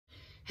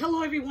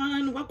Hello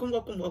everyone, welcome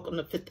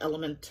to Fifth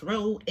Element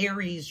Tarot.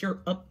 Aries, you're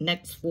up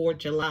next for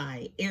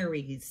July.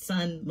 Aries,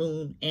 Sun,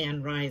 Moon,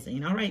 and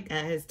Rising. All right,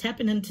 guys,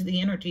 tapping into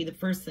the energy, the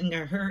first thing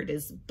I heard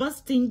is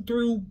busting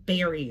through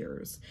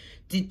barriers,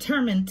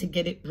 determined to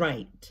get it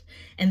right.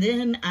 And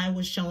then I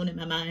was shown in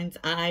my mind's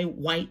eye,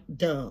 white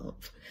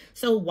dove.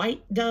 So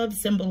white dove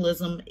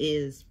symbolism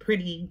is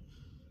pretty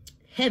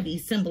heavy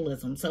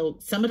symbolism. So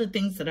some of the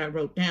things that I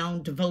wrote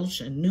down: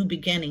 devotion, new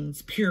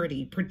beginnings,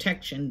 purity,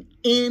 protection,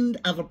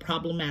 end of a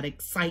problematic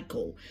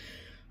cycle,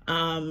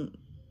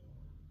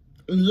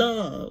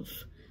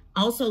 love.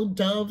 Also,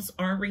 doves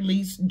are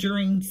released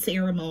during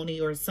ceremony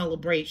or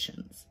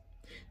celebrations.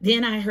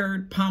 Then I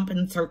heard pomp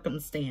and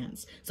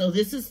circumstance. So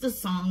this is the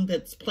song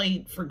that's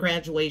played for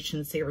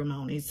graduation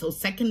ceremonies. So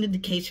second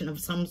indication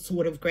of some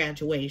sort of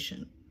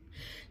graduation.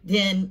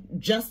 Then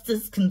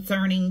justice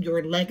concerning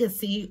your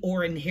legacy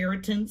or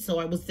inheritance. So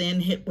I was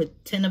then hit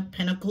with 10 of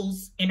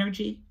Pentacles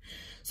energy.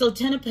 So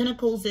 10 of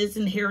Pentacles is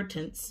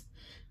inheritance,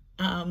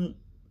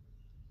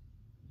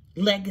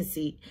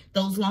 legacy,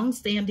 those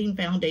long-standing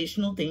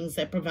foundational things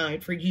that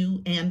provide for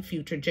you and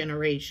future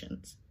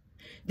generations.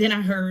 Then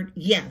I heard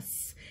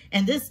yes.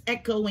 And this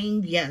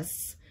echoing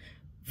yes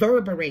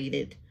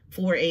reverberated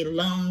for a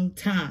long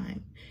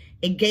time.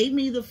 It gave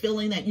me the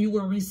feeling that you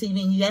were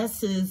receiving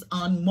yeses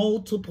on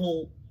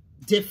multiple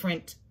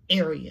different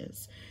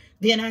areas.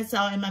 Then I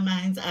saw in my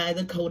mind's eye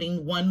the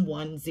coding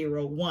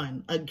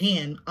 1101.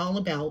 Again, all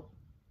about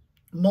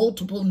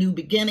multiple new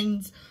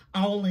beginnings,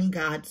 all in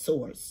God's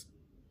source.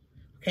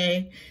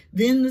 Okay.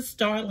 Then the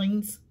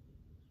starlings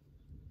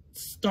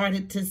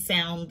started to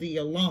sound the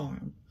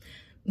alarm.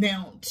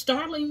 Now,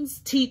 starlings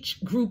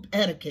teach group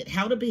etiquette,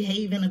 how to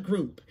behave in a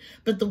group.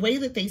 But the way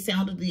that they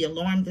sounded the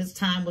alarm this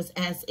time was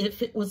as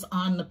if it was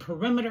on the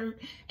perimeter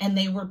and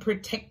they were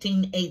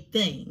protecting a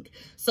thing.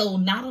 So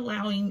not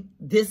allowing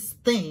this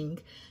thing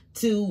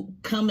to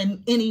come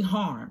in any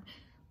harm.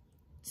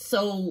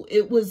 So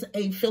it was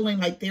a feeling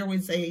like there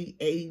was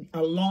a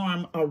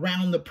alarm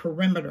around the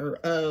perimeter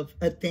of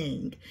a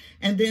thing.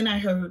 And then I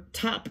heard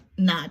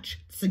top-notch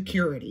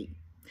security.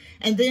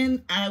 And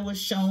then I was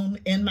shown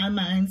in my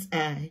mind's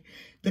eye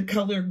the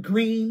color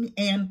green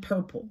and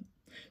purple.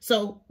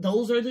 So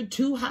those are the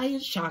two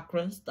highest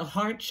chakras, the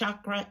heart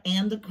chakra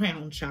and the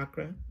crown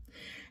chakra.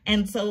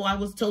 And so I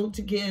was told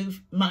to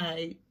give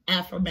my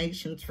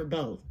affirmations for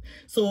both.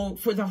 So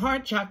for the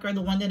heart chakra,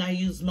 the one that I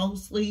use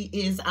mostly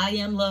is I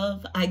am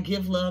love, I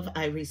give love,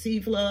 I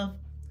receive love.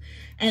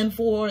 And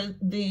for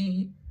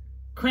the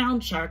crown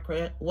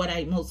chakra, what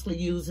I mostly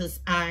use is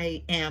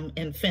I am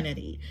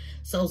infinity.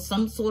 So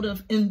some sort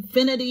of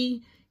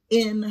infinity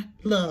in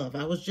love.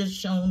 I was just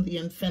shown the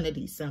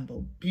infinity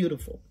symbol.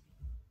 Beautiful.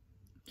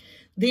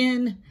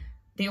 Then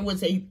there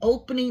was a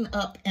opening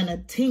up and a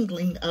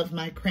tingling of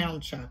my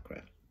crown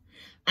chakra.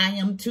 I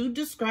am to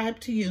describe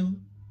to you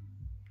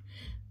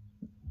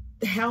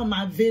how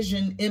my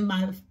vision in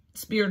my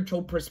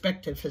spiritual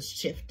perspective has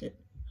shifted.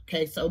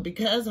 Okay, so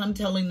because I'm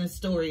telling this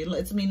story, it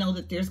lets me know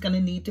that there's going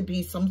to need to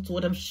be some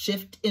sort of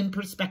shift in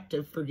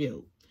perspective for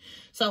you.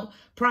 So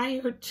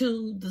prior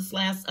to this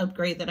last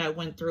upgrade that I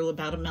went through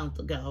about a month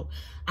ago,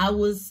 I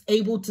was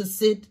able to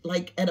sit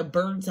like at a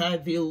bird's eye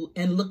view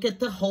and look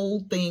at the whole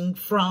thing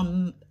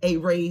from a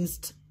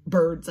raised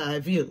bird's eye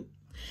view.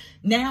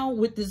 Now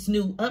with this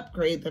new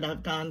upgrade that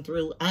I've gone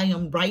through, I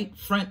am right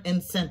front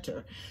and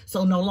center.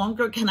 So no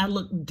longer can I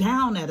look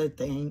down at a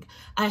thing.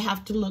 I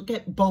have to look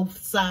at both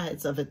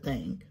sides of a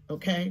thing,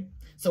 okay?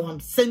 So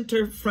I'm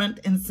center, front,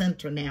 and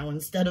center now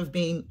instead of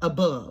being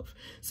above.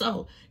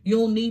 So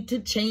you'll need to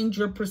change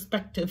your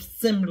perspective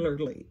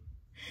similarly.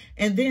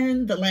 And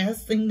then the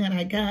last thing that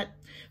I got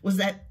was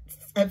that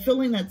a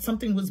feeling that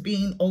something was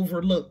being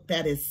overlooked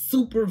that is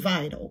super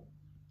vital.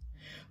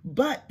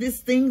 But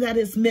this thing that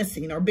is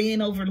missing or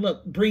being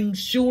overlooked brings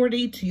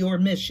surety to your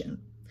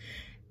mission.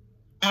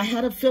 I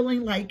had a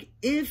feeling like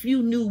if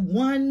you knew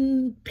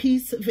one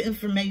piece of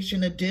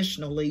information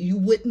additionally, you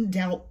wouldn't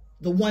doubt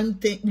one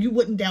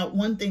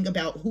thing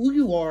about who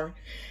you are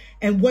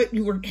and what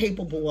you are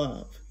capable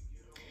of.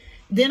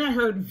 Then I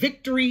heard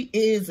victory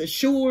is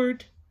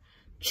assured,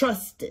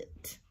 trust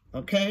it.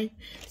 Okay,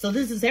 so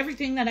this is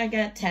everything that I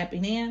got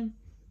tapping in.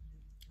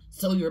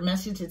 So your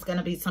message is going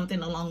to be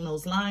something along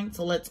those lines.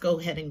 So let's go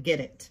ahead and get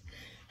it.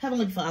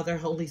 Heavenly Father,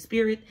 Holy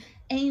Spirit,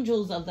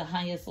 angels of the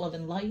highest love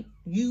and light,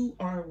 you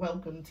are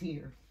welcomed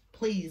here.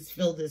 Please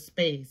fill this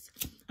space.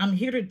 I'm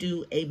here to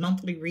do a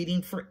monthly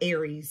reading for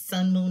Aries,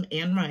 Sun, Moon,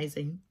 and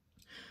Rising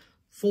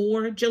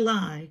for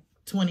July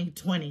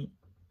 2020.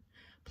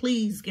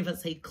 Please give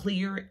us a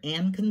clear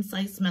and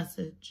concise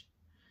message.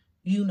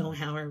 You know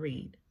how I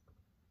read.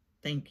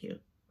 Thank you.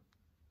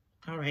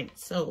 All right,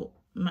 so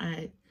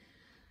my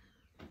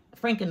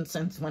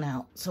frankincense went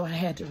out, so I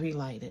had to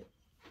relight it.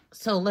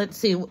 So let's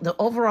see. The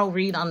overall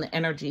read on the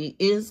energy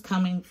is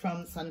coming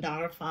from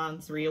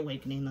Sundarafon's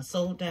Reawakening the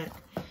Soul deck.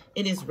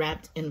 It is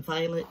wrapped in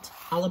violet,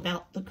 all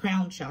about the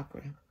crown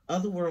chakra,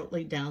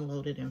 otherworldly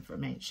downloaded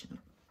information.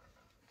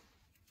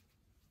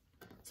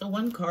 So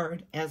one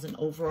card as an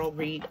overall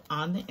read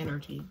on the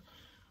energy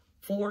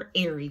for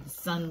Aries,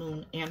 Sun,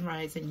 Moon, and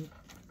Rising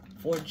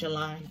for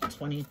July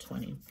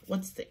 2020.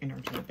 What's the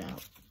energy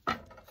about?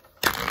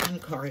 One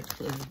card,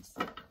 please.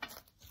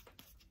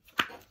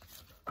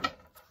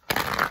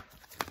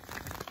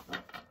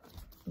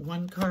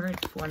 One card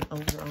for an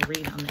overall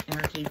read on the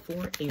energy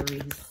for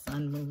Aries,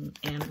 Sun, Moon,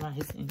 and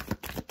Rising.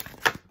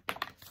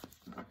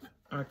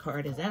 Our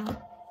card is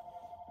out.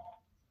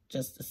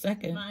 Just a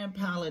second. My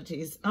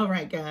apologies. All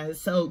right, guys.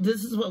 So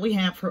this is what we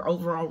have for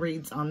overall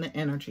reads on the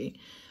energy.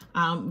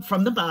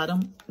 From the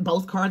bottom,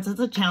 both cards is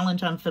a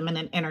challenge on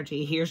feminine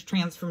energy. Here's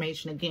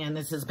transformation again.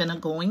 This has been a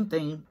going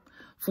theme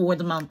for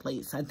the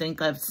monthlies. I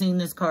think I've seen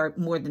this card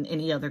more than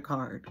any other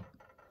card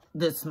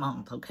this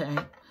month, okay?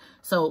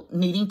 So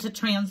needing to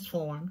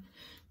transform,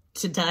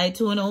 to die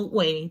to an old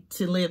way,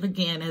 to live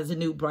again as a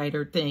new,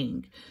 brighter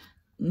thing.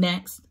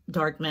 Next,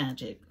 dark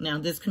magic. Now,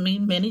 this can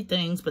mean many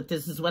things, but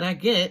this is what I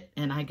get,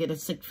 and I get a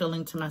sick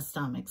feeling to my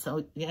stomach.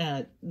 So,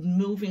 yeah,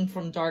 moving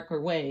from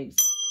darker ways.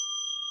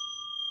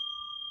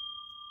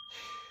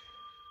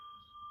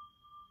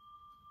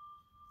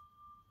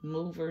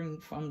 Moving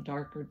from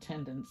darker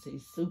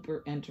tendencies.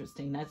 Super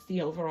interesting. That's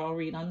the overall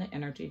read on the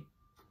energy.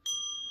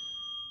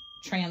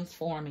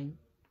 Transforming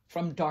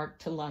from dark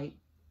to light.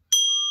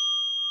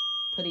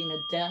 Putting a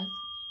death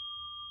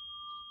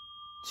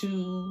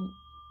to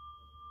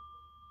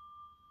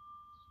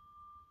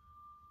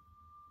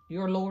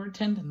your lower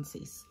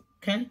tendencies,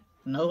 okay?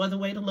 No other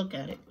way to look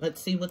at it.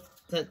 Let's see what's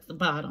at the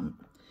bottom.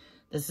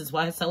 This is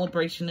why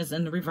celebration is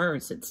in the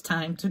reverse. It's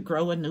time to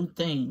grow a new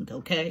thing,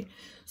 okay?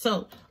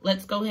 So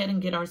let's go ahead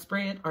and get our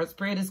spread. Our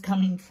spread is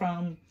coming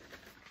from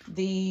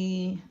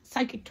the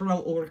Psychic Tarot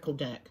Oracle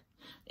deck.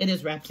 It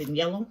is wrapped in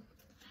yellow,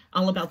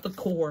 all about the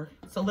core.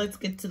 So let's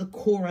get to the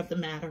core of the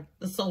matter,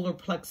 the solar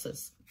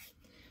plexus.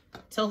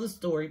 Tell the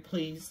story,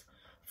 please,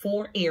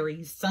 for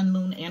Aries, Sun,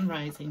 Moon, and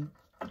Rising,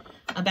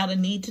 about a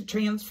need to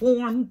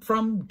transform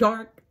from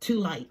dark to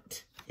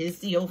light is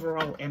the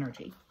overall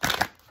energy.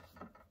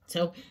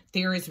 So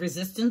there is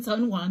resistance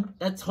on one,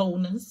 that's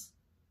wholeness,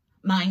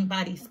 mind,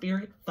 body,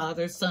 spirit,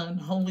 Father, Son,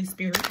 Holy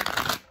Spirit.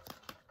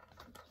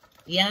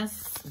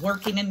 Yes,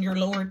 working in your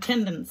lower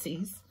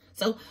tendencies.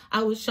 So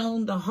I was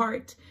shown the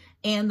heart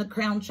and the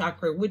crown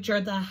chakra, which are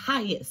the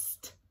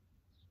highest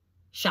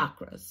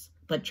chakras,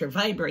 but you're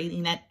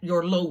vibrating at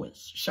your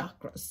lowest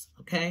chakras,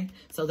 okay?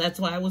 So that's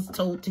why I was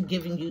told to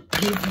give you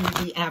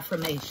the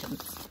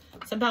affirmations.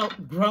 It's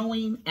about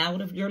growing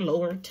out of your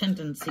lower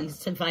tendencies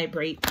to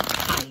vibrate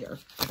higher,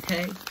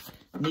 okay?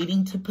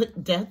 Needing to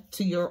put death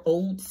to your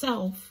old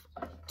self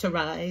to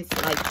rise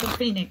like the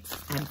phoenix.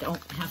 I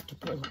don't have to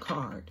pull a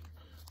card,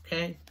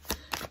 okay?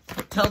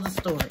 Tell the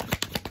story.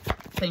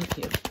 Thank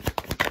you.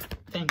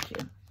 Thank you.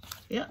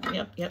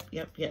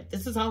 Yep.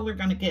 This is all we're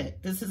going to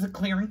get. This is a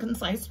clear and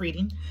concise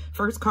reading.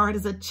 First card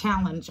is a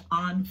challenge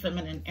on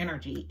feminine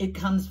energy. It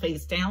comes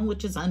face down,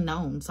 which is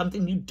unknown,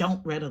 something you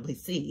don't readily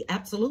see.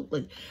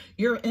 Absolutely.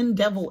 You're in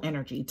devil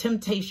energy.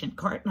 Temptation.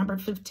 Card number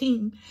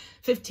 15.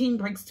 15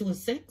 breaks to a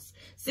 6.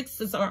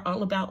 6s are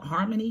all about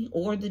harmony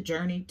or the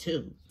journey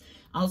too.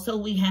 Also,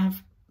 we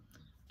have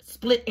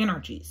split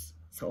energies,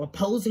 so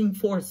opposing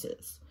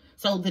forces.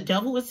 So the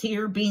devil is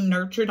here being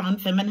nurtured on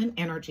feminine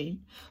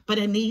energy, but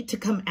a need to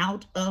come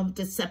out of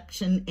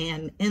deception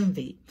and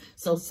envy.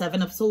 So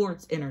 7 of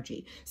Swords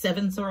energy.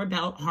 7s are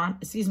about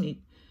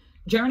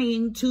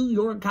journeying to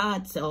your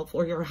God self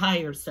or your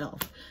higher self.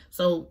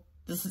 So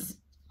this is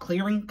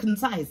clear and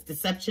concise.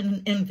 Deception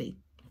and envy,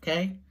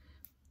 okay?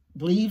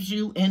 Leaves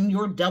you in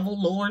your devil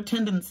lower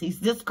tendencies.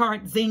 This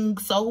card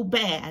zings so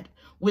bad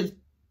with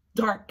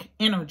dark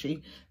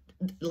energy.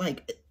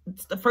 Like,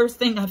 it's the first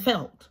thing I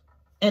felt.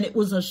 And it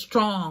was a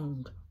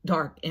strong,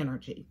 dark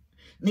energy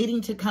needing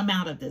to come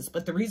out of this.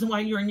 But the reason why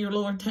you're in your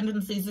lower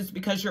tendencies is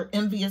because you're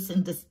envious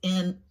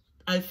and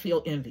I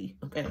feel envy,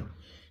 okay?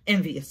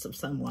 Envious of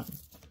someone.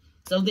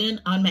 So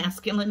then on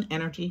masculine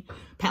energy,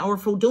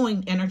 powerful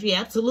doing energy,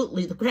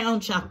 absolutely, the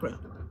crown chakra.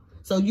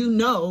 So you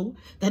know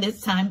that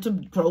it's time to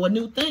grow a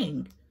new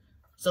thing.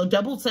 So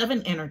double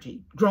 7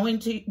 energy, journeying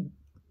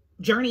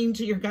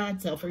to your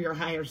God self or your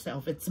higher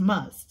self. It's a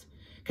must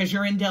because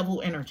you're in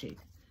devil energy.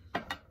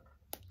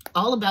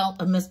 All about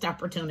a missed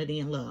opportunity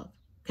in love,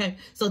 okay?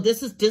 So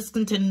this is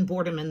discontent and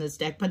boredom in this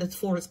deck, but it's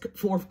four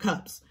of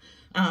cups.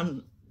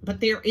 But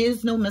there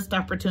is no missed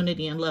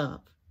opportunity in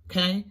love,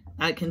 okay?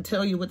 I can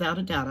tell you without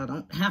a doubt. I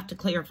don't have to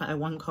clarify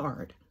one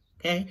card,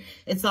 okay?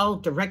 It's all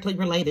directly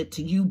related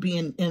to you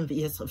being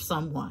envious of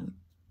someone.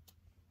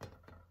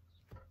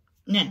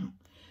 Now,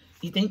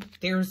 you think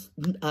there's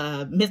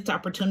missed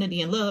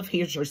opportunity in love.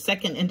 Here's your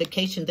second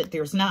indication that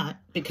there's not,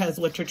 because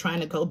what you're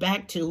trying to go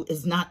back to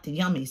is not the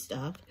yummy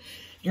stuff.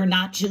 You're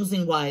not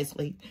choosing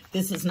wisely.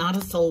 This is not a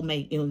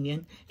soulmate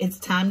union. It's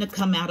time to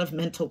come out of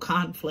mental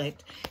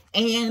conflict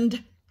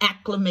and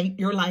acclimate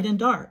your light and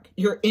dark.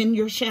 You're in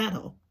your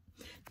shadow,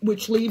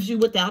 which leaves you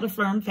without a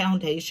firm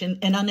foundation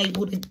and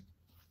unable to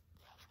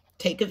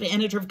take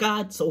advantage of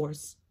God's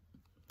source.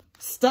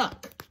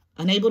 Stuck,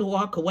 unable to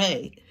walk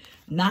away,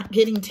 not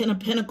getting 10 of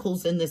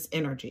Pentacles in this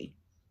energy,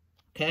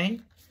 okay?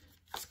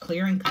 It's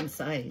clear and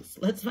concise.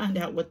 Let's find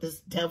out what this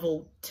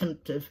devil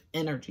temptive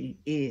energy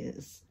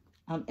is.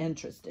 I'm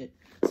interested.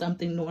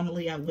 Something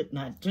normally I would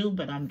not do,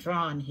 but I'm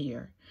drawn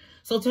here.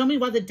 So tell me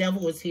why the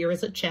devil is here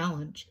as a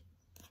challenge.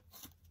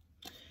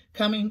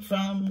 Coming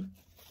from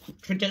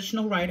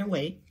traditional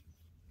Rider-Waite,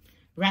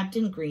 wrapped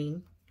in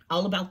green,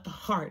 all about the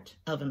heart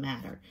of a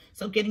matter.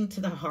 So getting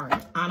to the heart,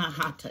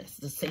 anahata is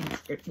the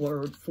Sanskrit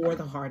word for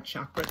the heart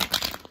chakra.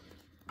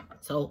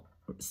 So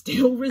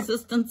still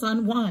resistance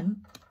on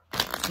one.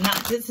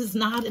 This is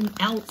not an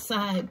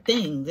outside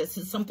thing. This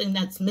is something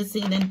that's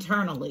missing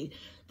internally.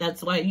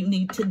 That's why you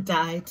need to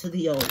die to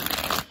the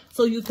old,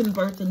 so you can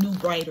birth a new,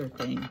 brighter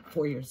thing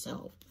for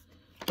yourself.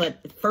 But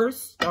it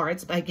first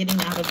starts by getting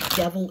out of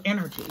devil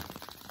energy.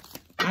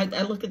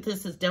 I look at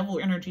this as devil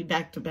energy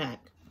back to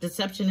back.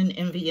 Deception and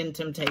envy and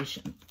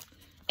temptation.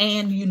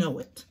 And you know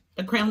it.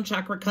 The crown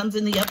chakra comes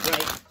in the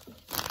upright.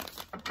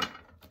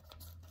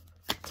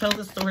 Tell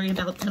the story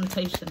about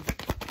temptation.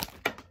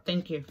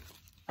 Thank you.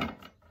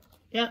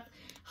 Yep.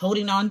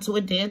 Holding on to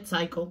a dead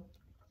cycle.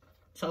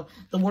 So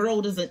the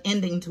world is an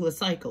ending to a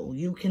cycle.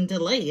 You can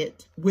delay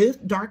it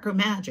with darker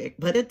magic,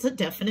 but it's a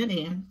definite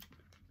end.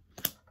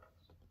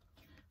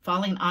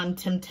 Falling on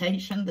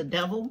temptation, the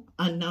devil,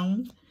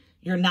 unknown.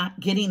 You're not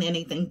getting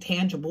anything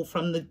tangible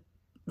from the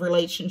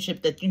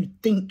relationship that you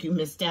think you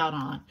missed out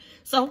on.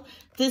 So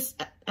this,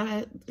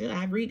 I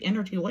read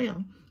energy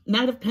well.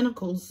 Knight of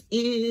Pentacles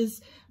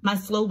is my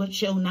slow but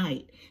show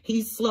knight.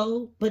 He's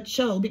slow but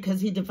show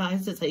because he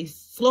devises a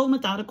slow,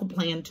 methodical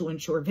plan to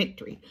ensure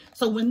victory.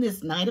 So when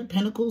this Knight of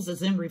Pentacles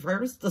is in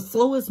reverse, the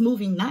slowest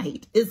moving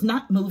knight is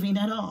not moving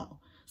at all.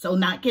 So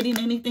not getting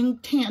anything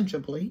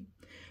tangibly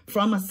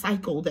from a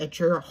cycle that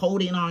you're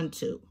holding on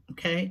to,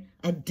 okay?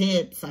 A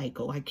dead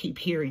cycle. I keep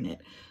hearing it.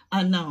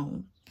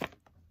 Unknown.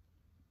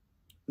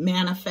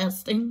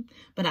 Manifesting,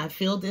 but I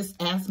feel this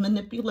as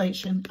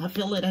manipulation. I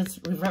feel it as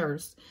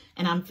reverse,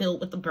 and I'm filled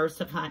with the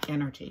burst of hot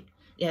energy.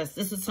 Yes,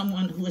 this is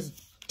someone who is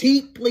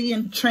deeply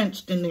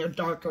entrenched in their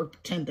darker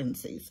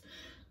tendencies.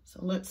 So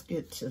let's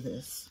get to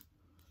this.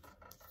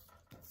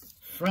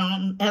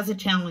 As a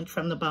challenge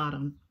from the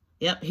bottom.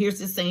 Yep, here's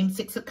the same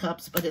 6 of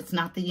Cups, but it's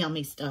not the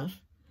yummy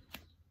stuff.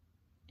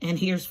 And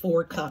here's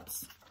 4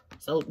 Cups.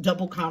 So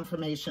double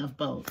confirmation of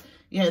both.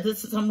 Yeah,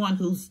 this is someone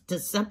who's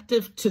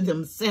deceptive to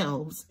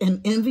themselves and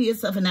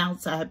envious of an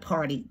outside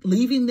party,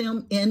 leaving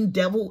them in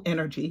devil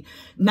energy,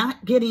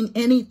 not getting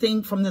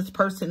anything from this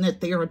person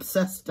that they're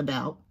obsessed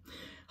about,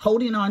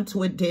 holding on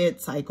to a dead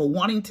cycle,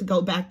 wanting to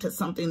go back to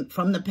something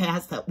from the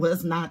past that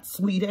was not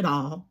sweet at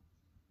all,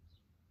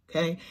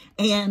 okay?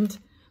 And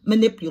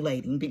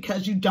manipulating,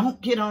 because you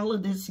don't get all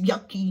of this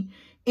yucky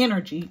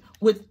energy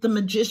with the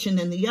Magician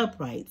in the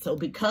upright. So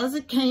because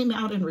it came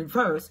out in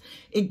reverse,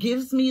 it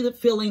gives me the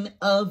feeling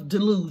of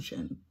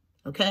delusion,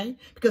 okay?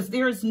 Because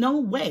there is no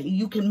way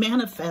you can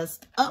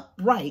manifest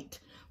upright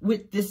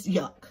with this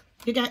yuck.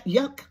 You got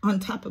yuck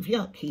on top of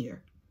yuck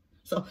here.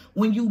 So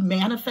when you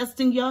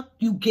manifesting yuck,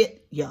 you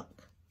get yuck.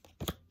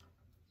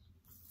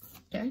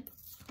 Okay?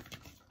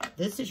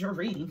 This is your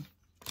reading.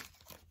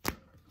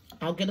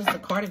 I'll get us a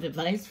card of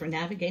advice for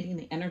navigating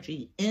the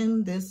energy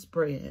in this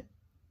spread.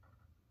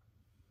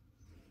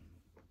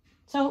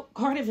 So,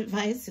 card of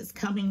advice is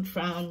coming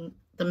from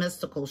the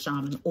Mystical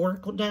Shaman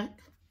Oracle deck.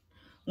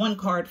 One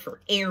card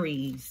for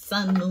Aries,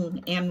 Sun,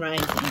 Moon, and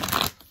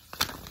Rising.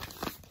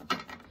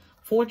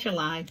 For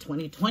July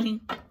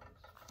 2020.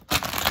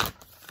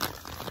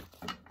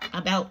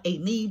 About a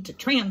need to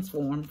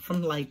transform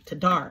from light to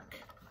dark.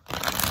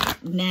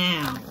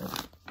 Now.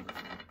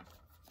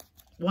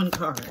 One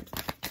card.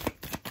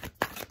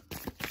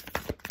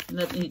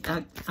 Let me,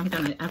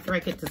 after I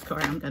get this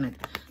card, I'm going to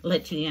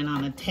let you in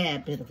on a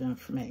tad bit of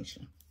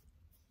information.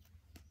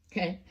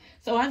 Okay,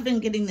 so I've been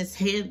getting these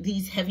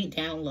heavy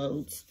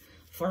downloads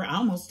for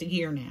almost a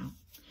year now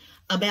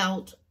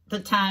about the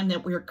time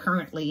that we're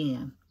currently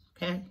in,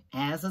 okay,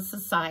 as a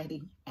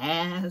society,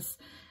 as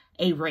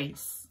a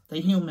race, the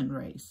human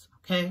race,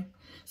 okay?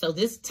 So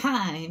this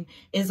time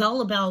is all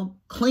about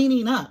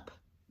cleaning up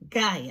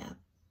Gaia.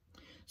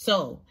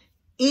 So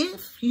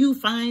if you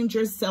find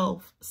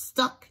yourself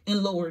stuck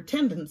in lower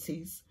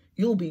tendencies,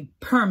 you'll be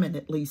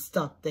permanently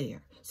stuck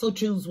there. So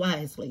choose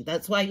wisely.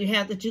 That's why you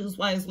have the Choose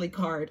Wisely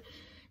card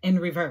in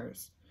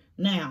reverse.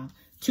 Now,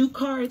 2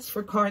 cards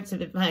for cards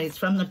of advice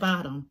from the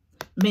bottom.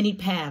 Many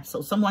paths.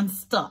 So someone's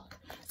stuck.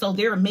 So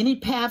there are many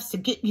paths to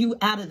get you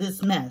out of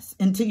this mess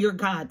into your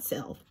God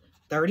self.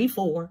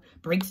 34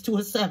 breaks to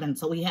a 7.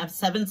 So we have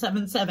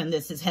 777.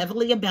 This is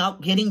heavily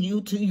about getting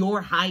you to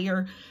your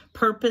higher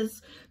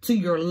purpose, to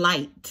your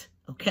light.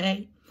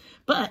 Okay?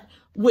 But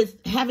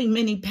with having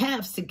many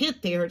paths to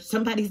get there,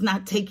 somebody's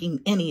not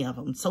taking any of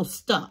them. So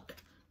stuck.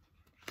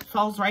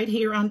 Falls right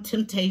here on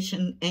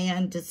temptation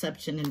and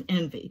deception and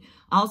envy.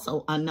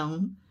 Also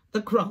unknown,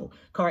 the Crow,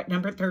 card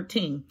number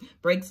 13.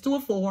 Breaks to a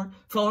 4.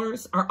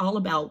 4s are all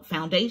about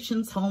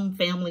foundations, home,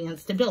 family, and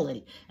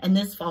stability. And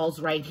this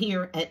falls right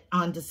here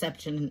on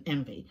deception and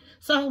envy.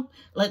 So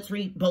let's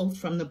read both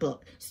from the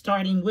book,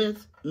 starting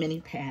with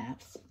Many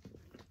Paths.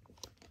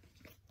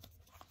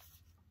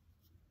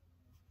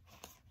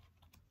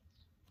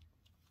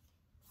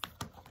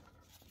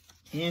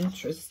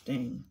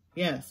 Interesting.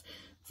 Yes.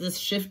 This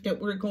shift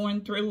that we're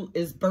going through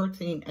is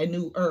birthing a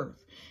new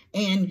earth.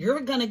 And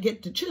you're going to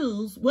get to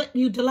choose what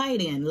you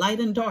delight in,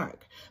 light and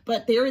dark.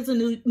 But there is a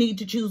need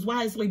to choose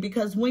wisely,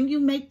 because when you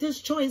make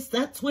this choice,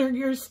 that's where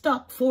you're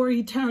stuck for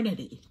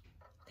eternity.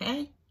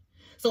 Okay?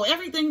 So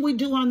everything we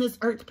do on this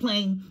earth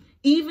plane,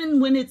 even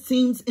when it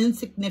seems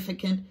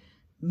insignificant,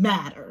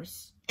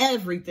 matters.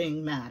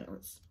 Everything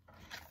matters.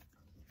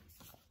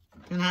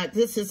 And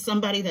this is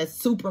somebody that's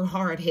super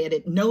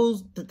hard-headed,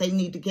 knows that they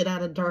need to get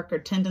out of darker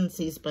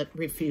tendencies, but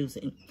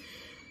refusing.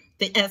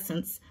 The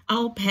essence,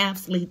 all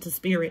paths lead to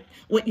spirit.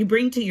 What you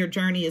bring to your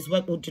journey is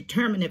what will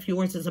determine if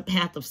yours is a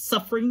path of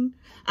suffering,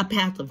 a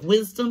path of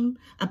wisdom,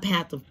 a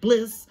path of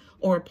bliss,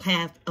 or a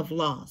path of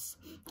loss.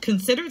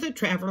 Consider the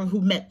traveler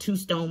who met two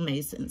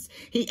stonemasons.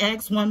 He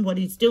asks one what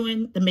he's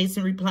doing. The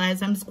mason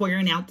replies, I'm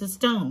squaring out the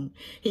stone.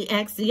 He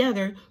asks the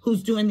other,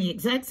 who's doing the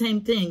exact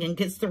same thing, and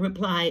gets the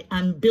reply,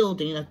 I'm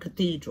building a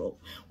cathedral.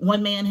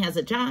 One man has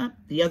a job.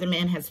 The other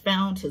man has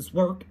found his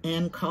work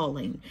and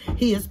calling.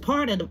 He is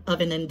part of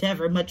an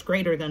endeavor much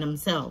greater than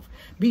himself.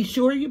 Be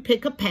sure you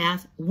pick a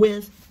path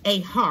with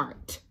a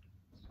heart.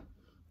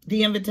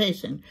 The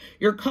invitation.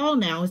 Your call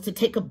now is to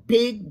take a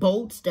big,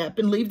 bold step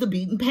and leave the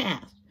beaten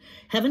path.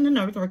 Heaven and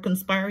earth are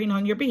conspiring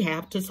on your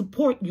behalf to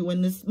support you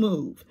in this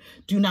move.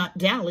 Do not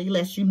dally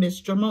lest you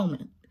miss your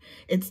moment.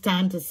 It's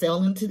time to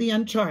sail into the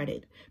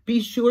uncharted. Be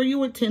sure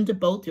you attend to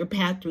both your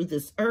path through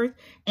this earth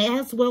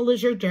as well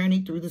as your journey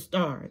through the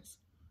stars.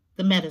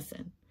 The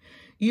medicine.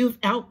 You've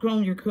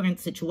outgrown your current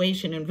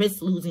situation and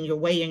risk losing your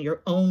way in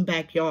your own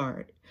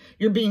backyard.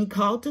 You're being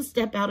called to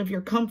step out of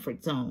your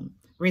comfort zone.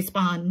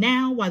 Respond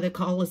now while the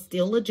call is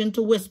still a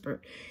gentle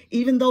whisper.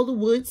 Even though the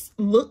woods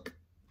look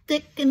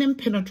thick and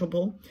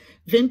impenetrable,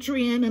 venture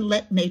in and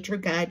let nature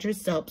guide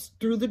yourselves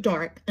through the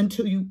dark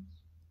until you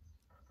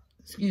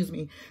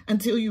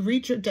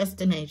reach your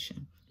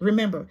destination.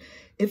 Remember,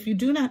 if you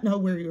do not know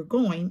where you're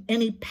going,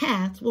 any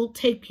path will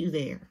take you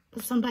there.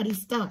 But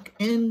somebody's stuck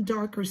in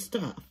darker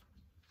stuff.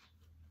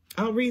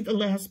 I'll read the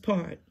last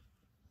part.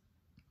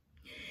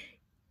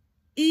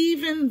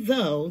 Even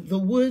though the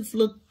woods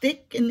look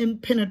thick and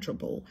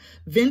impenetrable,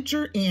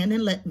 venture in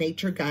and let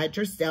nature guide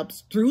your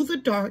steps through the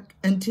dark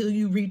until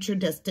you reach your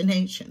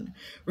destination.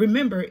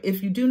 Remember,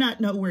 if you do not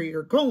know where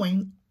you're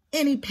going,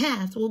 any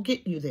path will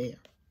get you there.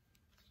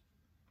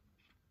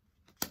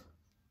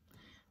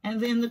 And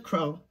then the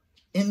crow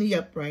in the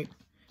upright,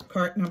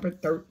 card number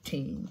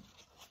 13.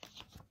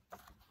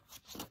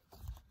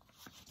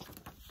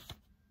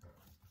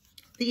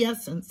 The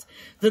essence.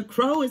 The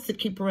crow is the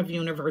keeper of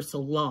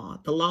universal law,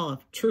 the law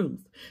of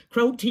truth.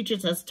 Crow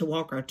teaches us to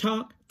walk our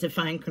talk, to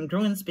find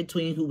congruence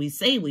between who we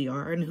say we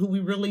are and who we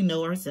really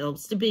know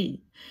ourselves to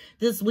be.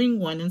 This winged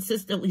one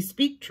insists that we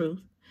speak truth,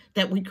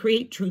 that we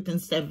create truth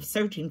instead of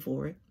searching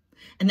for it,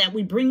 and that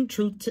we bring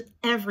truth to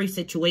every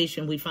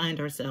situation we find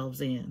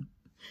ourselves in.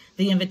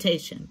 The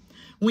invitation.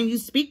 When you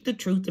speak the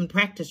truth and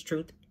practice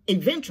truth,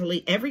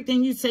 eventually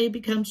everything you say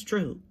becomes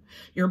true.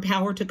 Your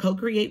power to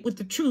co-create with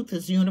the truth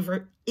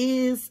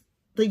is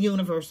the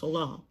universal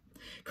law.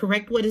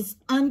 Correct what is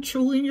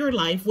untrue in your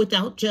life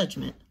without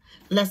judgment,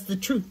 lest the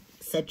truth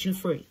set you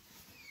free.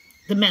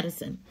 The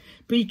medicine.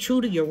 Be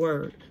true to your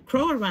word.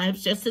 Crow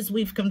arrives just as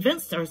we've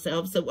convinced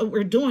ourselves that what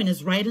we're doing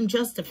is right and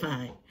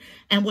justified.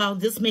 And while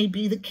this may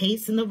be the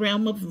case in the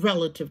realm of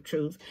relative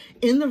truth,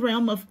 in the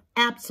realm of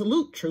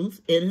absolute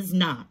truth, it is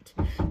not.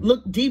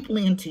 Look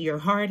deeply into your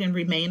heart and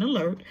remain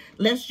alert,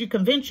 lest you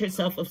convince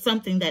yourself of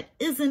something that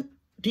isn't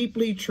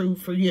deeply true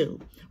for you,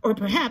 or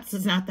perhaps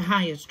is not the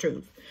highest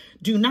truth.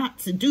 Do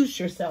not seduce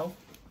yourself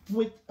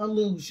with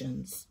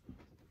illusions.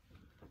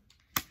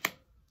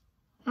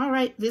 All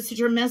right, this is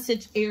your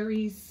message,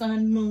 Aries,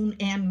 Sun, Moon,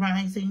 and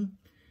Rising.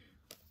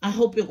 I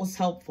hope it was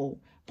helpful.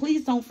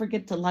 Please don't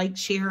forget to like,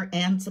 share,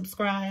 and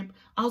subscribe.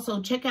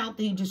 Also, check out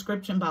the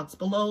description box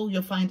below.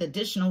 You'll find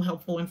additional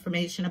helpful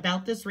information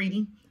about this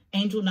reading,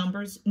 angel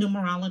numbers,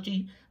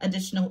 numerology,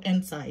 additional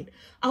insight.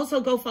 Also,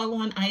 go follow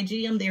on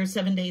IG. I'm there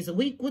 7 days a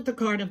week with the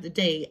card of the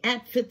day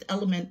at 5th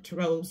Element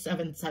Tarot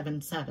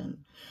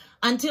 777.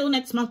 Until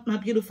next month, my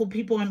beautiful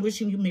people, I'm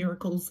wishing you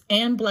miracles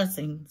and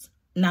blessings.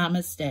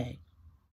 Namaste.